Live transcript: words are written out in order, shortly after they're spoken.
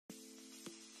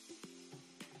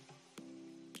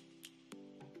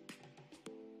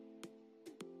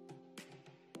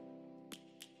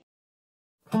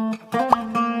Hi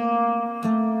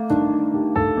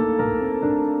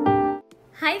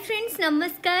friends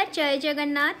नमस्कार जय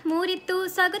जगन्नाथ मु ऋतु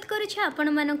स्वागत करुछ आपण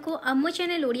मानकु आम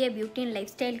channel Odia beauty and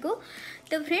lifestyle को।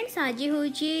 तो फ्रेंड्स आज हूँ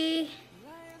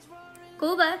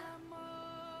को बार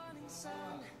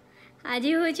आज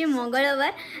हूँ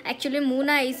मंगलवार। एक्चुअली मु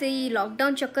ना ऐसे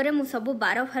लॉकडाउन चक्कर में सब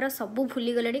बार फार सब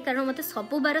भूली गले कारण मत सब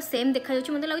बार सेम देखा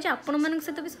मत लगे आपण मान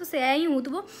सहित भी सब सेया ही हो।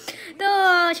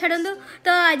 तो छाड़ू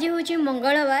तो आज हूँ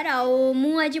मंगलवार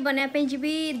आज बनापी जी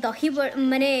दही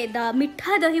माने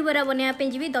मिठा दही बरा बनापी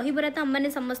जी। दही बरा तो आम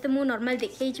समस्ते मुझे नॉर्मल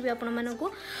देखी आपण मानक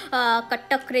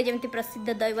कटक रे जमी प्रसिद्ध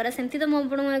दही बरा सेमती तो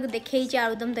मुझे देखी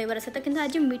आलुदम दही बरा सहित कि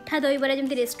आज मिठा दही बरा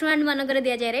जमी रेस्टोरेंट मानक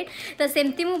दि जाए राइट। तो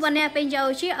सेमती मुझे बनापी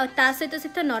जाऊँगी सहित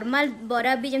सहित नॉर्मल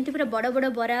बरा भी जमी पूरा बड़ बड़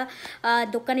बरा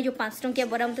दुकान जो 5 टंकिया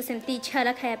बरा मतलब सेमती इच्छा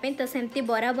है खायापी। तो सेमती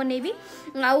बरा बनैबी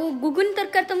आउ गुगुन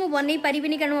तरकारी तो मुझे बनई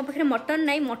पारिनी कारण मो पाखे मटर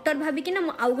ना मटर भाविकी ना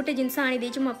आउ गोटे जिनस आनी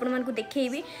आपको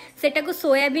देखी सेटा को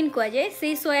सोयाबीन कहुए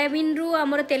से सोयाबीन रु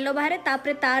आमर तेल बाहर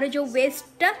तापर तार जो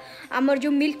वेस्ट आमर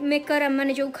जो मिल्क मेकर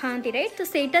मैंने जो खाती राइट। तो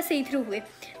सेटा से हुए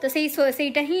तो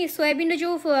सेटा ही सोयाबीन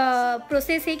जो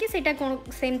प्रोसेस है कि सेटा कौन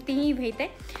सेमती ही होता है।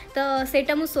 तो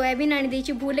सेटा मु सोयाबीन आनी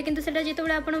देछि भूले किंतु सेटा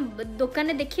जेतबेला आपण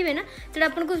दुकान देखिबे ना सेटा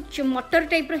आपनको मटर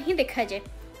टाइप रो ही देखा जाए।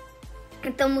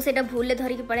 तो मुझे भूल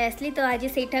धरिकी पड़े आसली। तो आज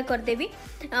सेटा करदेवी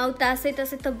आ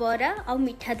सहित बरा आ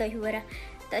मीठा दही बरा।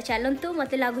 तो चलतु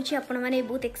मत लगुच आपण मैंने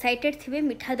बहुत एक्साइटेड थे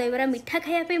मीठा दही बरा। मीठा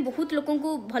खायापी बहुत लोक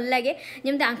भल लगे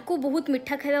जमी आंकु बहुत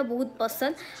मीठा खावा बहुत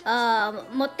पसंद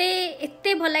मत एत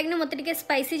भल लगे मत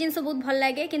स्पाइसी जिनस बहुत भल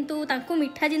लगे किंतु तांको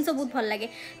मीठा जिनस बहुत भल लगे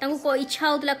इच्छा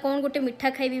होता कौन गोटे मीठा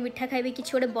खाइबी कि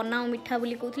गोटे बनाओ मीठा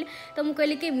बोली कहते। तो मुझे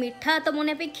कहली कि मीठा तो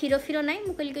बनापी क्षीर फीर ना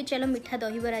मुझे कहली कि चलो मीठा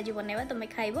दही बरा आज बनवा तुम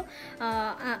खाइब।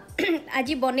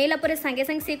 आज बनैला सांगे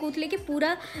सांगे सी कहते कि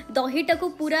पूरा दहीटा को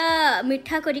पूरा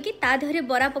मीठा करके देहरे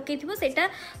बरा पकई सेटा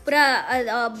पूरा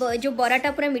जो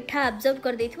बराटा पूरा मीठा अब्जर्व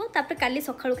कर देथिबो तापर काली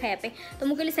सखाळु खाया पे। तो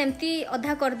मु कहली सेमती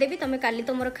अधा कर देबी तमे काली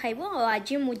तो मोर खाइबो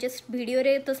आज मु जस्ट वीडियो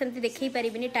रे तो सेमती देखै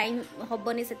परिबिनी टाइम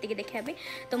हबनी सेतिके देखा पे।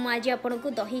 तो मु आज आपनको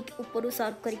दही ऊपर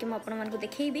सर्व करके मु आपण मानको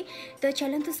देखैबी। तो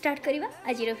चलंतु स्टार्ट करबा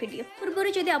आज रो वीडियो। पूर्व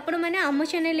जदि आपण माने आम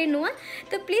चैनल नुआ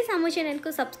तो प्लीज आम चैनल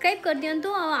को सब्सक्राइब कर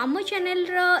दियंतु आम channel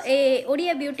row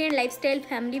Odia beauty and lifestyle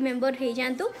family member हो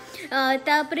जातु।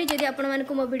 तापर जदि आपण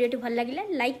मानको मो वीडियो भल लागिला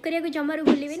लाइक करिया को जमार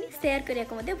भूलिबेनी शेयर करिया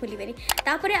को मते भूलिबेनी।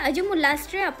 तापर आज मु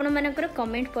लास्ट रे आपण मानकर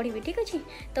कमेंट पढिबी ठीक अछि।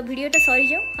 तो वीडियोटा सरी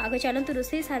जाऊ आगे चलंतु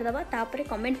रोसे सार दबा तापर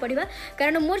कमेंट पढिबा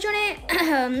कारण मोर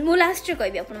जने मु लास्ट रे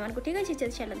कहबी आपण मानको ठीक अछि।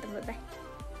 चलंतु बाय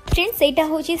फ्रेंड्स एटा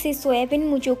होची से सोयाबीन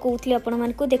मु जो कहउथली आपण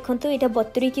मानको देखंतु एटा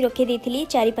बतुरी की रखे देथिली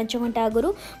 4-5 घंटा आगरु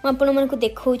मु आपण मानको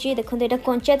देखौची देखंतु एटा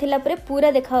कंचा थिला परे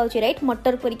पूरा देखा होची राइट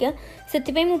मटर परिका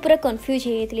सेति पे मु पूरा कंफ्यूज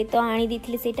हे गेथिली। तो आनी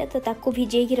देथिली सेटा तो ताको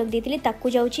भिजेई की रख देथिली ताको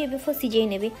जाउची एबे सिजेई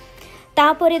नेबी।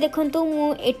 तापर देखंतु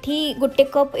मु एठी गोटे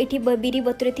कप एठी बिरी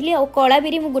बतुरे थिली और कला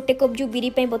बिरी मु गोटे कप जो बिरी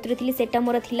पई बतुरे थिली सेटा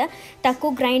मोर थिला ताको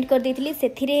ग्राइंड कर देथिली।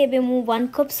 सेथिरे एबे मु 1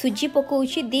 कप सुजी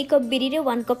पकोउची 2 कप बिरी रे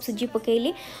 1 कप सुजी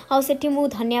पकेइली और सेठी मु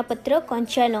धनिया पत्र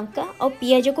कंचा लंका और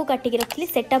पियाज को काटी के रखली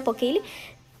सेटा पकेइली।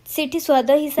 सेठी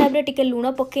स्वाद हिसाब रे टिके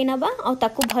लूण पकेइ नबा और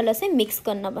ताको भलो से मिक्स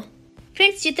कर नबा।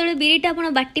 फ्रेंड्स जिते बिरीटा आप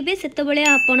बाटे से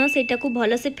आपटा को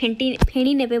भलसे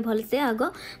फेणी ने भलसे आग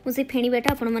मुझे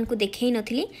फेणीबाटा आपण मानक देखई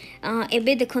नथली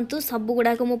एबे देखंतु सब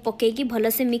गुड़ाक मु पकईकी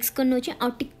भलसे मिक्स कर नउची आ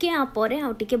टिके आ परे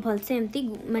आ टिके भलसे एमती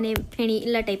माने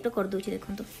फेणीला टाइप रो कर दोची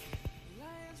देखंतु।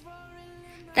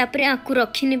 तापरे आकु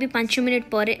रखी नेबी 5 मिनिट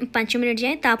पर 5 मिनिट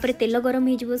जाए तापरे तेल गरम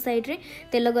हो जिवो साइड रे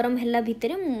तेल गरम हैला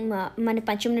भितरे माने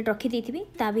 5 मिनिट रखी देथिबी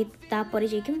तापरे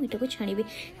जेकी मीठा को छाणीबी।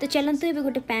 तो चलंतु एबे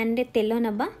गोटे पैन रे तेल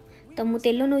नबा। तो मु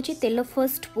तेल नौची तेल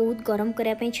फर्स्ट बहुत गरम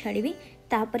करने छाड़ी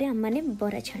तापर आम मैंने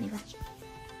बरा छाणीबा।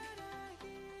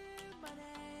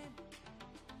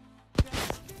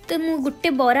 तो मु गोटे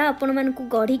बरा आपण मानकु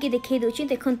गढ़ी के देखई दोची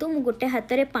देखंतु मु गोटे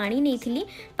हाथ रे पानी नेइथिली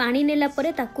पानी नेला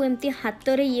परे ताकू एमती हाथ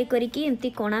रे ये करिकी एमती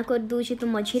कणा कर दोची तो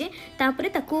मझिरे तापरे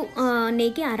ताकू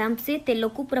नेकी आराम से तेल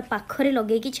को पूरा पाखरे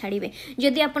लगे की छाड़ीबे।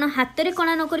 जदि आपण हाथ रे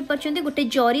कणा न करि परचंती गोटे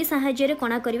जरी सहाय्य रे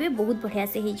कणा करिवे बहुत बढ़िया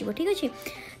से हे जिवो ठीक अछि।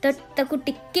 तो ताकू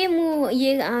टिके मु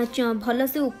ये भल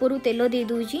से ऊपर तेल दे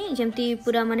दोची जेमती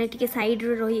पूरा माने टिके साइड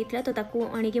रे रही थला तो ताकू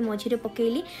आनी के मझिरे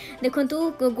पकेइली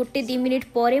देखंतु गोटे 2 मिनिट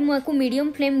परे मु आकू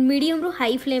मीडियम रु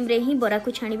हाई फ्लेम रे ही बरा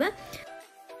को छाणीबा।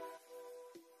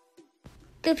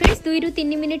 तो फ्रेंड्स 2 रु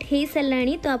 3 मिनिट हो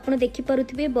साराणी। तो आप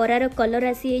देखिपे बरार कलर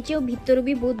आसी और भितर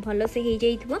भी बहुत भल से हो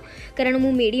जाइए कारण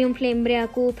मु मीडियम फ्लेम रे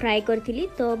आपको फ्राए करी।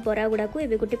 तो बरा गुड़ा को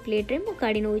एबे गोटे प्लेट रे मु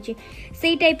काढ़ी नौची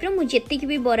से टाइप रो मु जेतिक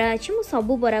भी बरा अच्छी मु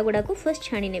सब बरा गुड़ा को फर्स्ट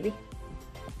छाणी नेबी।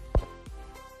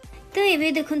 तो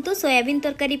ये देखो सोयाबीन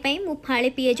तरकारी मु फाड़े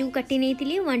पियाज को काटी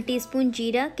नहीं 1 टीस्पून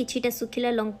जीरा किछिटा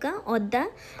सुखिला लंका अदा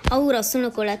आउ रसुण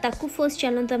कोला ताकू फर्स्ट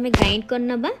चलते आम ग्राइंड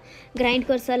करनबा ग्राइंड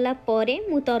कर सारा पर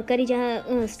मु तरकारी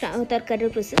जहाँ तरकारी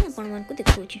प्रोसेस आपण को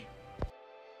देखा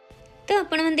तो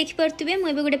आपने देखिपे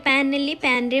मुझे गोटे पैन नेली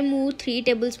पैन रे मु 3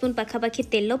 टेबल स्पून पाखापाखि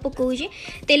तेल पकाऊे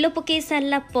तेल पकई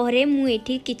सारापर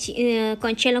मुझे किसी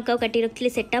कंचा लंका काटी रखी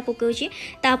सेटा पकाऊे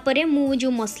तापर मु जो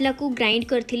मसला को ग्राइंड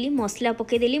करी मसला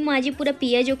पकईदेली मुझे पूरा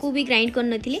पियाज को भी ग्राइंड कर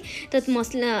नी तो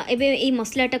मसला एबे ये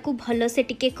मसलाटा को भल से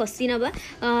टिके कषि नवा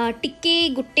टिके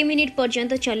 1 मिनिट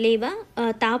पर्यंत चलेबा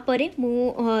तापर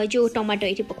मु जो टमाटो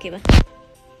ये पकेबा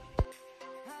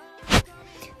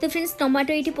तो फ्रेंड्स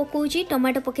टमाटो ये पकाऊँ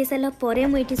टमाटो पकई सारापर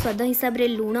मुझे स्वाद हिसाब रे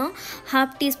लुण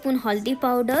हाफ टी स्पून हल्दी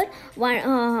पाउडर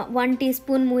 1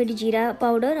 टीस्पून मुझे जीरा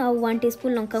पाउडर और 1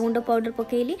 टीस्पून लंका गुंड पाउडर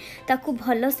पकईली ताकू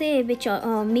भल से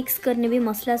मिक्स करने भी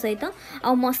मसला सहित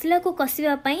आ मसला को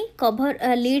कषापी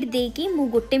कभर लीड देकी मु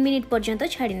 1 मिनिट पर्यंत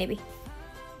छाड़ी नेबी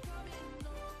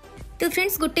तो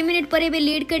फ्रेंड्स 1 मिनिट पर एबे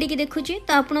लीड कड़ी देखुची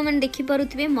तो आपण मैंने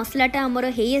देखिपे मसलाटा आमर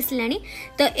हो आसला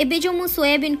तो एबे जो मु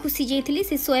सोयाबीन को सीझे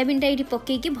से सोयाबीनटा ये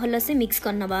पकईकी भल से मिक्स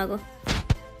करनबा आग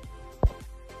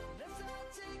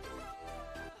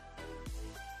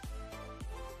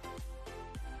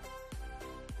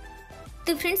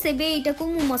तो फ्रेंड्स एबे एटा को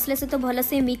मु मसला सहित भल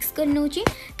से मिक्स कर नउची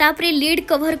तापरे लीड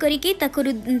कवर करिकी ताको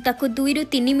 2 ରୁ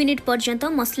 3 मिनिट पर्यंत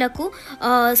मसला को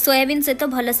सोयाबीन सहित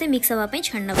भल से मिक्स हवा पे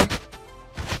छाड़नबा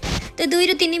तो 2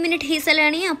 ରୁ 3 मिनिट हो सारा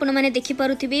आपण मैंने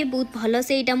देखिपे बहुत भल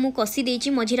से यहाँ मुझे कषि देती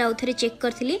मझीरे आउ थे चेक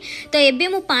करी तो एबे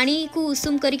मु पानी को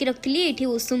उषुम करके रखी ये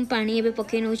उषुम पानी एबे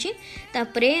पकई नौची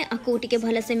आपको टिके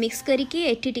भल से मिक्स करके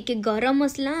एठी टिके गरम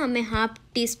मसला आम हाफ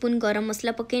टी स्पून गरम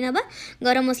मसला पकई नबा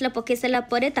गरम मसला पकई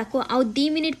सारापर आउ 2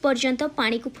 मिनिट पर्यंत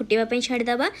पानी को फुटेबा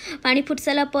छाड़ीदबा पानी फुट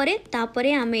सारापर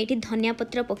आम ये धनिया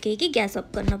पत्र पकईकी गैस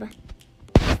ऑफ करनबा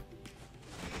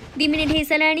 2 मिनिट हो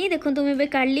सारा देखो मुझे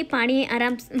काढ़ी पानी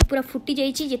आराम पूरा फुटी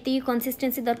जाइए जी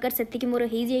कंसिस्टेंसी दरकार से मोर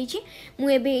हो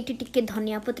मुझे ये टिके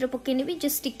धनिया पत्र पकईनेबी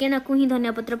जस्ट टिके नाकू ही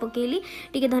धनिया पत्र पकईली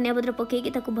टिके धनिया पत्र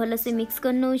पकईकी भल से मिक्स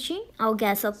कर नौची आउ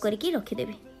गैस ऑफ करके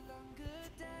रखीदेवी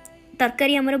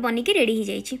तरकारी आमर बनिकी रेडी हो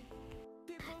जाइए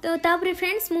तो तापर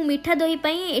फ्रेंड्स मु मीठा दही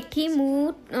एठी मु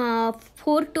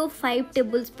 4 to 5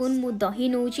 टेबल स्पून मु दही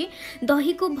नौची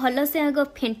दही को भल से आग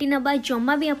फेंटी नबा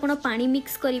जमा भी आपण पानी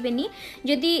मिक्स करेनि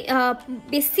जदि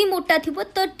बेसी मोटा थी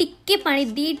तो टिके पानी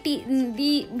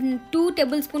 2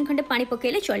 टेबल स्पून खंडे पानी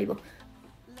पकेले चलो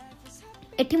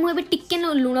एठी मु एबे टिके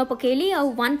लुण पकेली आ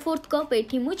 1/4 कप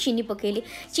एठी मु चीनी पकेली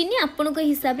चीनी आपन को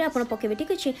हिसाब रे आपन पकेबे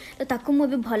ठीक अछि तो ताकू मु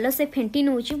एबे भल से फेंटी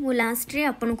नउची मु लास्ट रे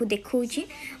आपन को देखौची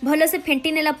भल से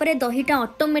फेंटी नेला परे दहीटा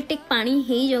ऑटोमेटिक पानी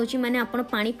हे जाउची माने आपन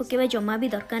पानी पकेबा जमा भी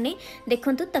दरकार नै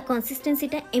देखंतु ता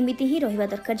कंसिस्टेंसीटा एमिति ही रहिबा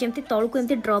दरकार जेमति तळु को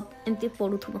एमति ड्रॉप एमति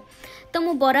पडुथबो तो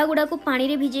मु बरा गुडा को पानी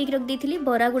रे भिजेक रख देथिली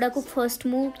बरा गुडा को फर्स्ट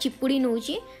मु चिपुडी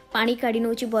नउची पानी काढ़ी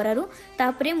नौची बरारू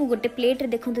तापरे मु गोटे प्लेट रे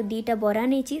देखंतु 2टा बरा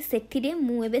नेची सेथिरे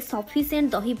मु एबे सफिशिएंट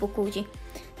दही पकाउची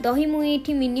दही मु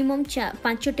एठी मिनिमम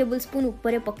 5 टेबल स्पून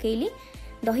ऊपर पकेइली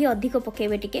दही अधिक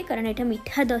पकेबे टिके कारण एटा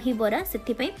मीठा दही बरा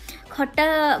सेथि पई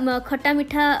खट्टा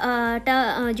मीठा टा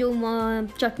जो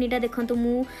चटनीटा देखंतु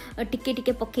मु टिके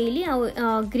टिके पकेइली आ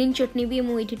ग्रीन चटनी भी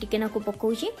मु एठी टिके नाको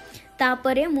पकाउची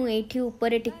तापरे मु एठी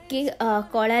ऊपर टिके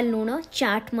कळा लूण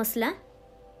चाट मसला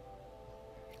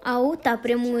आउ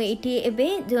तापरे मु एठी एबे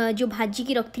जो भाजी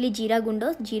की रखथली जीरा गुंड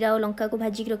जीरा और लंका को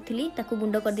भाजी की रखथली ताको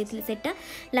गुंड कर देथली सेटा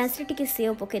लास्ट रे टिके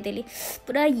सेव पके देली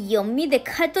पूरा यम्मी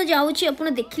देखा तो जाउची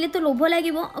आपण देखिले तो लोभ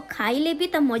लागिवो और खाइले भी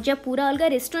ता मजा पूरा अलगा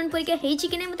रेस्टोरेंट परिका हेची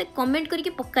कि नै मते कमेंट करके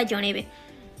पक्का जणेबे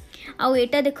आउ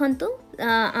एटा देखंतु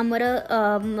हमर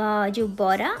जो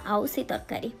बरा आउ से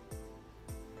तरकारी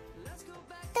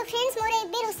तो फ्रेंड्स मोर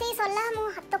एबे रोसे सल्ला मु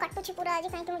हाथ काटुची पूरा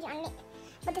आज काई तो जानने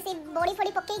मते से बड़ी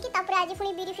फड़ी पकेकी तापर आज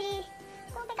पुणी बिरी फिरी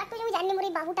कोटे काटू जे जानि मोर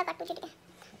बाहुटा काटुची टिके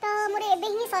तो मोर एबे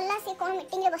ही सल्ला से कोन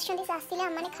मीटिंग रे बसचंदी से आसीले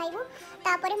हम माने खाइबो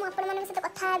तापर मु आपण माने से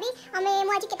कथा हबी हमें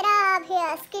मु आज केतरा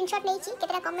स्क्रीनशॉट नेची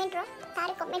केतरा कमेंट रो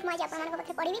तार कमेंट मु आज आपण माने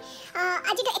पखे पढिबी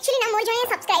आज तो एक्चुअली ना मोर जने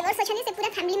सब्सक्राइबर्स अछनी से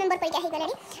पूरा फैमिली मेंबर पर जाहि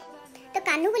गलानी तो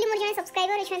कान्हू बोली मोर जने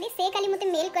सब्सक्राइबर अछंती से काली मते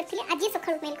मेल करथिले आज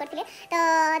सखळ मेल करथिले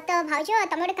तो भाउजो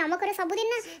तम गोटे काम कर सब दिन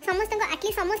ना समस्त को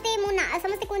एटलीस्ट समस्ते मो ना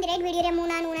समस्ते कोन रेड वीडियो रे मो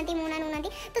ना नुनाती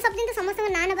तो सब दिन तो समस्त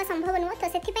ना नबा संभव नुह तो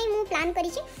सेथि पई मु प्लान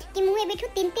करिछि कि मु एबेठु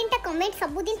 3-3टा कमेंट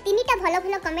सब दिन 3टा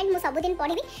भलो कमेंट मु सब दिन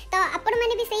पढिबी तो आपण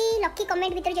माने भी सही लकी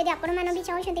कमेंट भीतर जदी आपण माने भी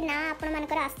चाहछंती ना आपण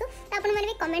मानकर आसु तो आपण माने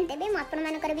भी कमेंट देबे मु आपण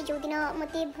मानकर भी जो दिन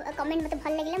मते कमेंट मते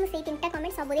भल लागला मु सही 3टा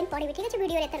कमेंट सब दिन पढिबी ठीक अछि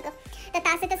वीडियो रे थरक तो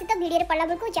ता सहित वीडियो रे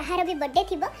पढला बेलको जहार भी बर्थडे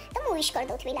थिबो तो मु विश कर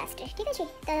दउथबी लास्ट रे ठीक अछि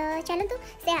तो चलंतु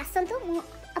से आसंतु मु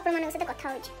आपण मानक साथे कथा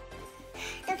होछि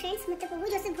तो फ्रेंड्स मत बहुत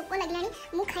जोर से भोक लगलानी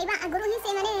मु खाइबा आगरो ही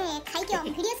से माने खाइ के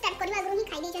वीडियो स्टार्ट करबा आगरो ही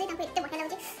खाइ देछन ताको एते बढ़िया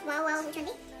लागछ वाओ वाओ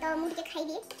होछंती तो मु टिके खाइ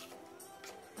दिए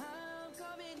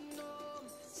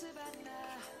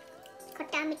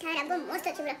खट्टा मीठा राग मस्त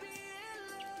अछि पूरा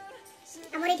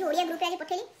हमर एठी ओडिया ग्रुप आज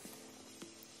पठेली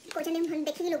कोचने मन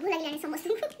देखि लोभ लागलानी समस्त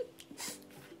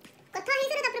कथा ही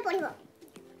सरे तापर पढिबो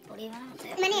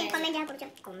माने कमेंट जा पढछ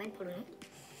कमेंट पढुनी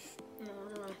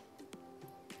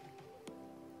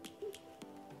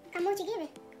काम हो चिके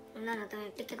ना ना तो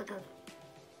टिके कथा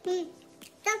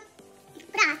तो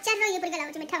पूरा आचार रो ये पर गला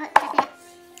मीठा चटनी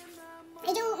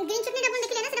ए जो ग्रीन चटनी अपन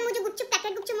देखले ना से मु जो गुपचुप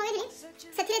पैकेट गुपचुप मगेले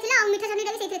सेथिले थिला और मीठा चटनी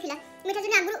भी सेथिले थिला मीठा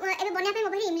चटनी आगु एबे बनिया पे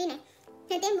मोबाइल इमली नै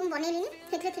सेते मु बनेली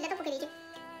सेथिले थिला तो पके देजे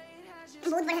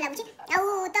बहुत बढ़िया लागुची आ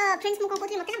तो फ्रेंड्स मु को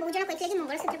कहथि मते ना बहुत जण कहथि कि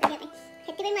मंगल सूत्र पहिया पे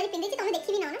हेति पे मारी पिंदी छी तमे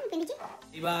देखि भी ना ना पिंदी छी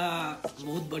इबा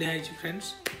बहुत बढ़िया है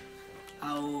फ्रेंड्स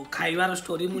आउ खाइबार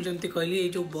स्टोरी मु जंती कहली ए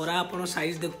जो बरा अपन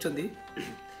साइज देखुचंदी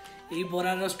ए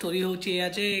बरार स्टोरी होची या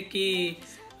जे कि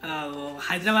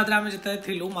हैदराबाद रे हम जते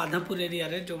थिलु माधवपुर एरिया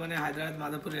रे जो माने हैदराबाद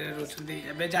माधवपुर एरिया रोचंदी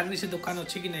एबे जाननी से दुकान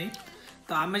अछि कि नहीं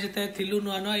तो आमे जते थिलु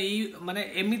नुआ नुआ ए माने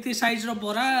एमिति साइज रो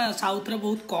बरा साउथ रे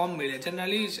बहुत कम मिले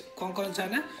जनरली कोन कोन छ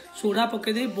ना सोडा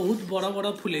पके दे बहुत बड़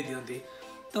बड़ फुले दियंती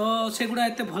तो सेगुडा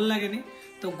एते भल लागेनी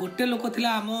तो गोटे लोक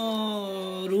थिला हम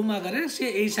रूम आगरे से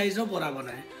ए साइज रो बरा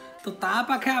बनाए तो ता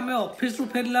पाखे आम ऑफिस रु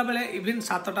फेरला बेले इवन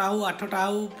 7टा हो 8टा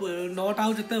हो 9टा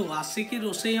हो जिते आसिकी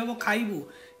रोसई हम खाइबू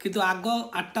किंतु आग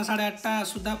 8टा 8:30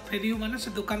 सुधा फेरियो माने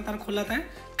से दुकान तार खोला थाए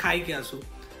खाई के आसू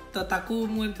तो ताकू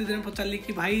मु एंती दिन पचारली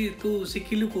कि भाई तू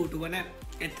शिखिलु कोटू माने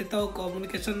एते तो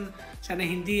कम्युनिकेशन साने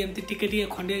हिंदी एमती टिके टिके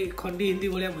खंडी हिंदी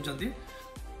भलिया बुझंती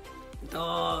तो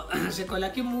से कहला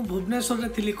कि मु भुवनेश्वर रे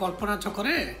थिली कल्पना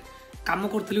छकरे काम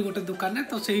करथली गोटे दुकान रे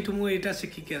तो सेहिठु मु एटा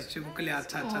शिखि के आछी मु कहली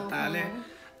अच्छा अच्छा ताले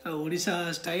ओडिशा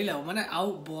स्टाइल आ माने आ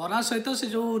बरा सहित से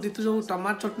जो ऋतु जो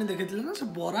टमाटर चटनी देखिथिले ना से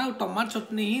बरा और टमाटर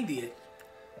चटनी ही दिए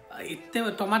इत्ते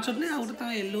टमाटर चटनी आ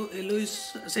गोटे येलो येलोइश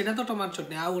सेटा तो टमाटर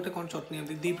चटनी आ गोटे कोन चटनी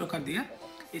एमती दी प्रकार दिया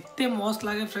इत्ते मस्त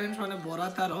लागे फ्रेंड्स माने बरा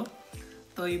तारो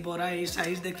तो ई बरा ई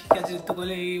साइज देखि के ऋतु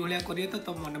कहले ई भलिया करिए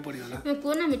तो मन पड़ी गला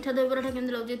को ना मीठा दही बराटा केमन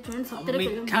लागजे फ्रेंड्स सतरे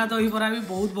मीठा दही बरा भी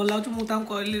बहुत भल लागछ मु ताम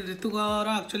कहली ऋतु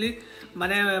घर एक्चुअली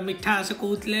माने मीठा से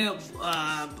कहउतले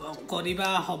करिबा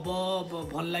हबो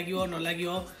भल लागियो न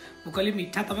लागियो मु कहली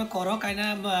मीठा तमे करो काइना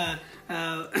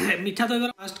मीठा दही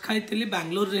बरा फास्ट खाइतिली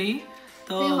बेंगलोर रे ही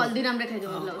तो हल्दीराम रे खाइ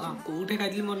दो कोठे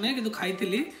खाइतिली मन नै किंतु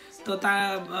खाइतिली तो ता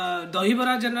दही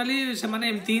बरा जनरली से माने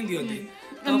एमती ही दियंती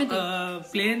तो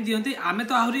प्लेन दियंती आमे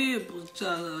तो आहुरी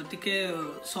टिके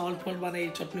सॉल्ट फॉल्ट माने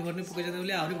चटनी वटनी पके जते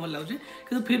बोली आहुरी भल लागुची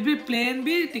किंतु फिर भी प्लेन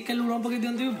भी टिके लूण पके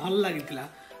दियंती भी भल लागितला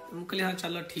मु कहली हां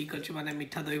चलो ठीक अछि माने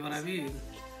मीठा दही बरा भी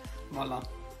भल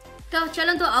तो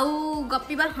चलो तो आउ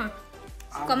गप्पीबा हां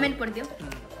कमेंट पढ़ दियो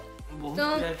तो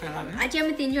आज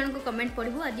हम 3 जन को कमेंट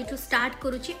पढ़बो आज टू स्टार्ट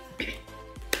करूची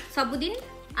सब दिन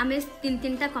आमे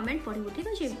 3-3टा कमेंट पढ़बो ठीक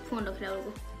अछि फोन रखला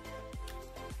को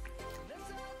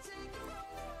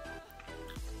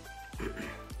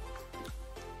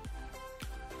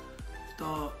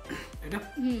तो एटा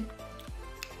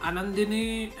आनंदिनी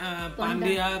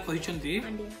पांड्या कहिसंती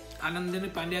आनंदिनी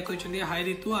पांड्या कहिसंती हाय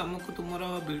ऋतु हमको तुमरो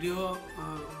वीडियो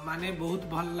माने बहुत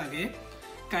भल लागे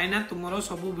काइना तुमरो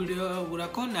सब वीडियो गुरा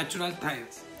को नेचुरल थाए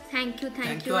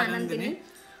थैंक यू आनंदिनी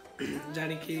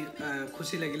जानी कि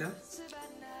खुशी लागिला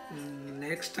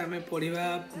नेक्स्ट हमें पढ़िबा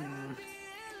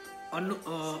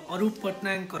अरूप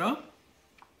पटनायक करो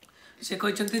से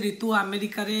कहते ऋतु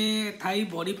अमेरिका रे थाई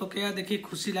बड़ी पकेया देखी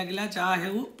खुशी लगिला जहाँ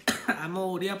हेउ आम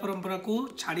ओडिया परंपरा को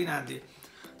छाड़ी ना दे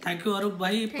थैंक यू अरूप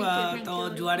भाई तो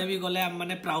जुआड़े भी गले आम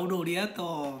माने प्राउड ओडिया तो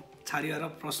छाड़ियार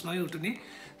प्रश्न ही उठुनी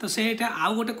तो सेटा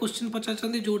आउ गोटे क्वेश्चन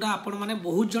पचार जोटा आपण मैंने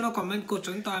बहुत जन कमेंट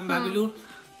कर तो आम भाविलु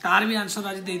तार भी आंसर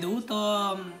आज दे दू तो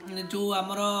जो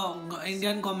आमर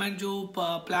इंडियन गवर्नमेंट जो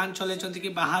प्लान चले कि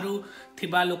बाहर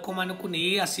थिबा लोक मानक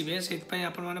नहीं आसबे से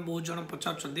आपण मैंने बहुत जन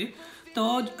पचार तो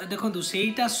देखो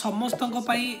सेटा समस्त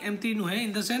एमती नुहे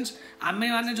इन द सेंस आमे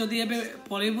माने जदि एबे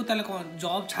पळेबु ताले कोन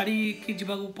जॉब छाड़ी कि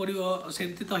जीवाकू पड़ियो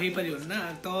सेमती तो हे परियो ना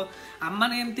तो आम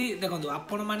माने एमती देखो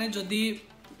आपण माने जदि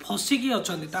फसिकी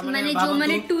अछंती ता माने जो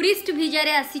माने टूरिस्ट वीजा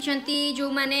रे आसीचंती जो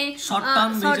माने शॉर्ट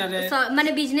टर्म वीजा रे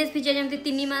माने बिजनेस वीजा जेमती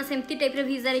 3 मास एमती टाइप रे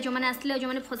वीजा रे जो माने आसले जो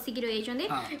माने फसिकी रहि जंती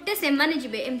ते से माने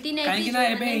जिबे एमती नै कि ना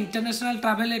एबे इंटरनेशनल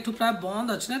ट्रैवल एठु प्राय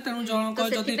बंद अछि ना तेनु जण को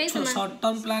जदि शॉर्ट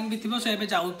टर्म प्लान भी थिबो से एबे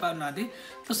जाउ पार ना दी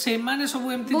तो से माने सब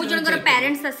एमती बहुत जनकर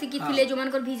पेरेंट्स आसीकी थिले जो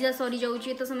मानकर वीजा सरी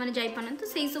जाउची तो से माने जाई पानन तो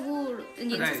सेही सब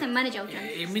जिंस से माने जाउ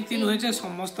एमिति नहे जे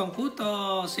समस्त को तो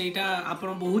सेटा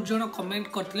आपण बहुत जण कमेंट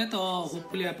करथले तो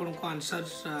होपफुली आपण को आंसर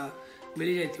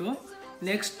मिल जाइथिबो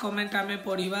नेक्स्ट कमेंट आमे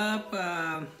पढिबा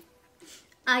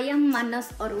आई एम मानस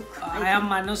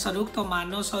अरुख तो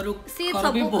मानस अरुख से कर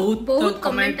सब भी बहुत बहुत comment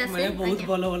कमेंट आसे, मिले बहुत आज्ञा।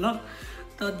 भलो भलो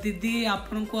तो दीदी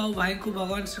आपण को आ भाई को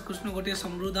भगवान श्री कृष्ण गोटे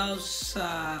समृद्ध और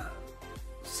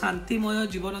शांतिमय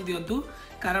जीवन दियंतु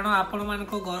कारण आपण मान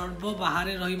को गर्व बाहर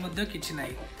रही मध्य किछि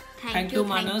नाही थैंक यू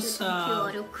मानस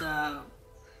अरुख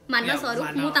मानस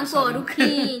अरुख मु तांको अरुख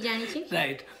ही जानि छी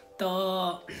राइट तो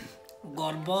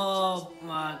गर्व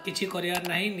किछि करियार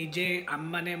नाही निजे आम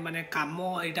माने माने काम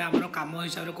एटा हमर काम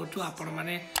हिसाब रे करछु आपण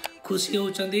माने खुशी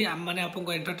होचंदी आम माने आपन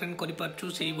को एंटरटेन करि पारछु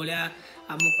सेही भलिया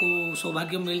हमको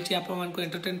सौभाग्य मिलछि आपण मान को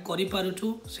एंटरटेन करि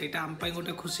पारुछु सेटा आम पई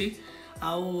गोटे खुशी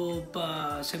आउ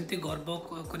सेमती गर्व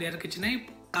करियार किछि नाही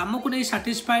काम को नहीं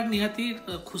सैटिस्फाइड निहाती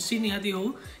खुशी निहाती हो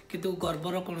किंतु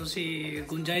गर्वर कौन सी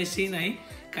गुंजाइश ही नहीं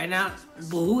कहीं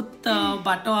बहुत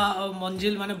बाट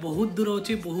मंजिल माने बहुत दूर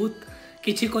अच्छी बहुत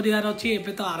किछि करियार अछि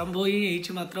एबे तो आरंभ ही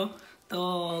हेछि मात्र तो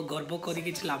गर्व करी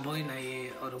किछि लाभ ही नहीं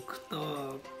अरुख तो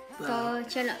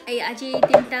चलो आज ये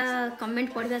तीनटा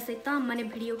कमेंट पढ़वा सहित हम माने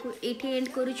वीडियो को एठी एंड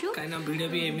करूछु कहीं वीडियो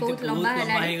भी एमिति बहुत लंबा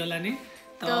हो गलानी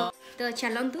तो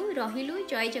चलंतु रहिलु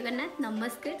जय जगन्नाथ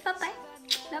नमस्कार bye bye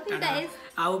love you guys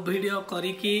आउ वीडियो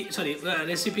करी की सॉरी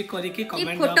रेसिपी करी की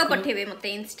कमेंट फोटो पठेबे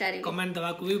मते इंस्टा रे कमेंट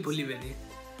दवा को भी भूलिबेनी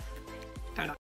टाटा।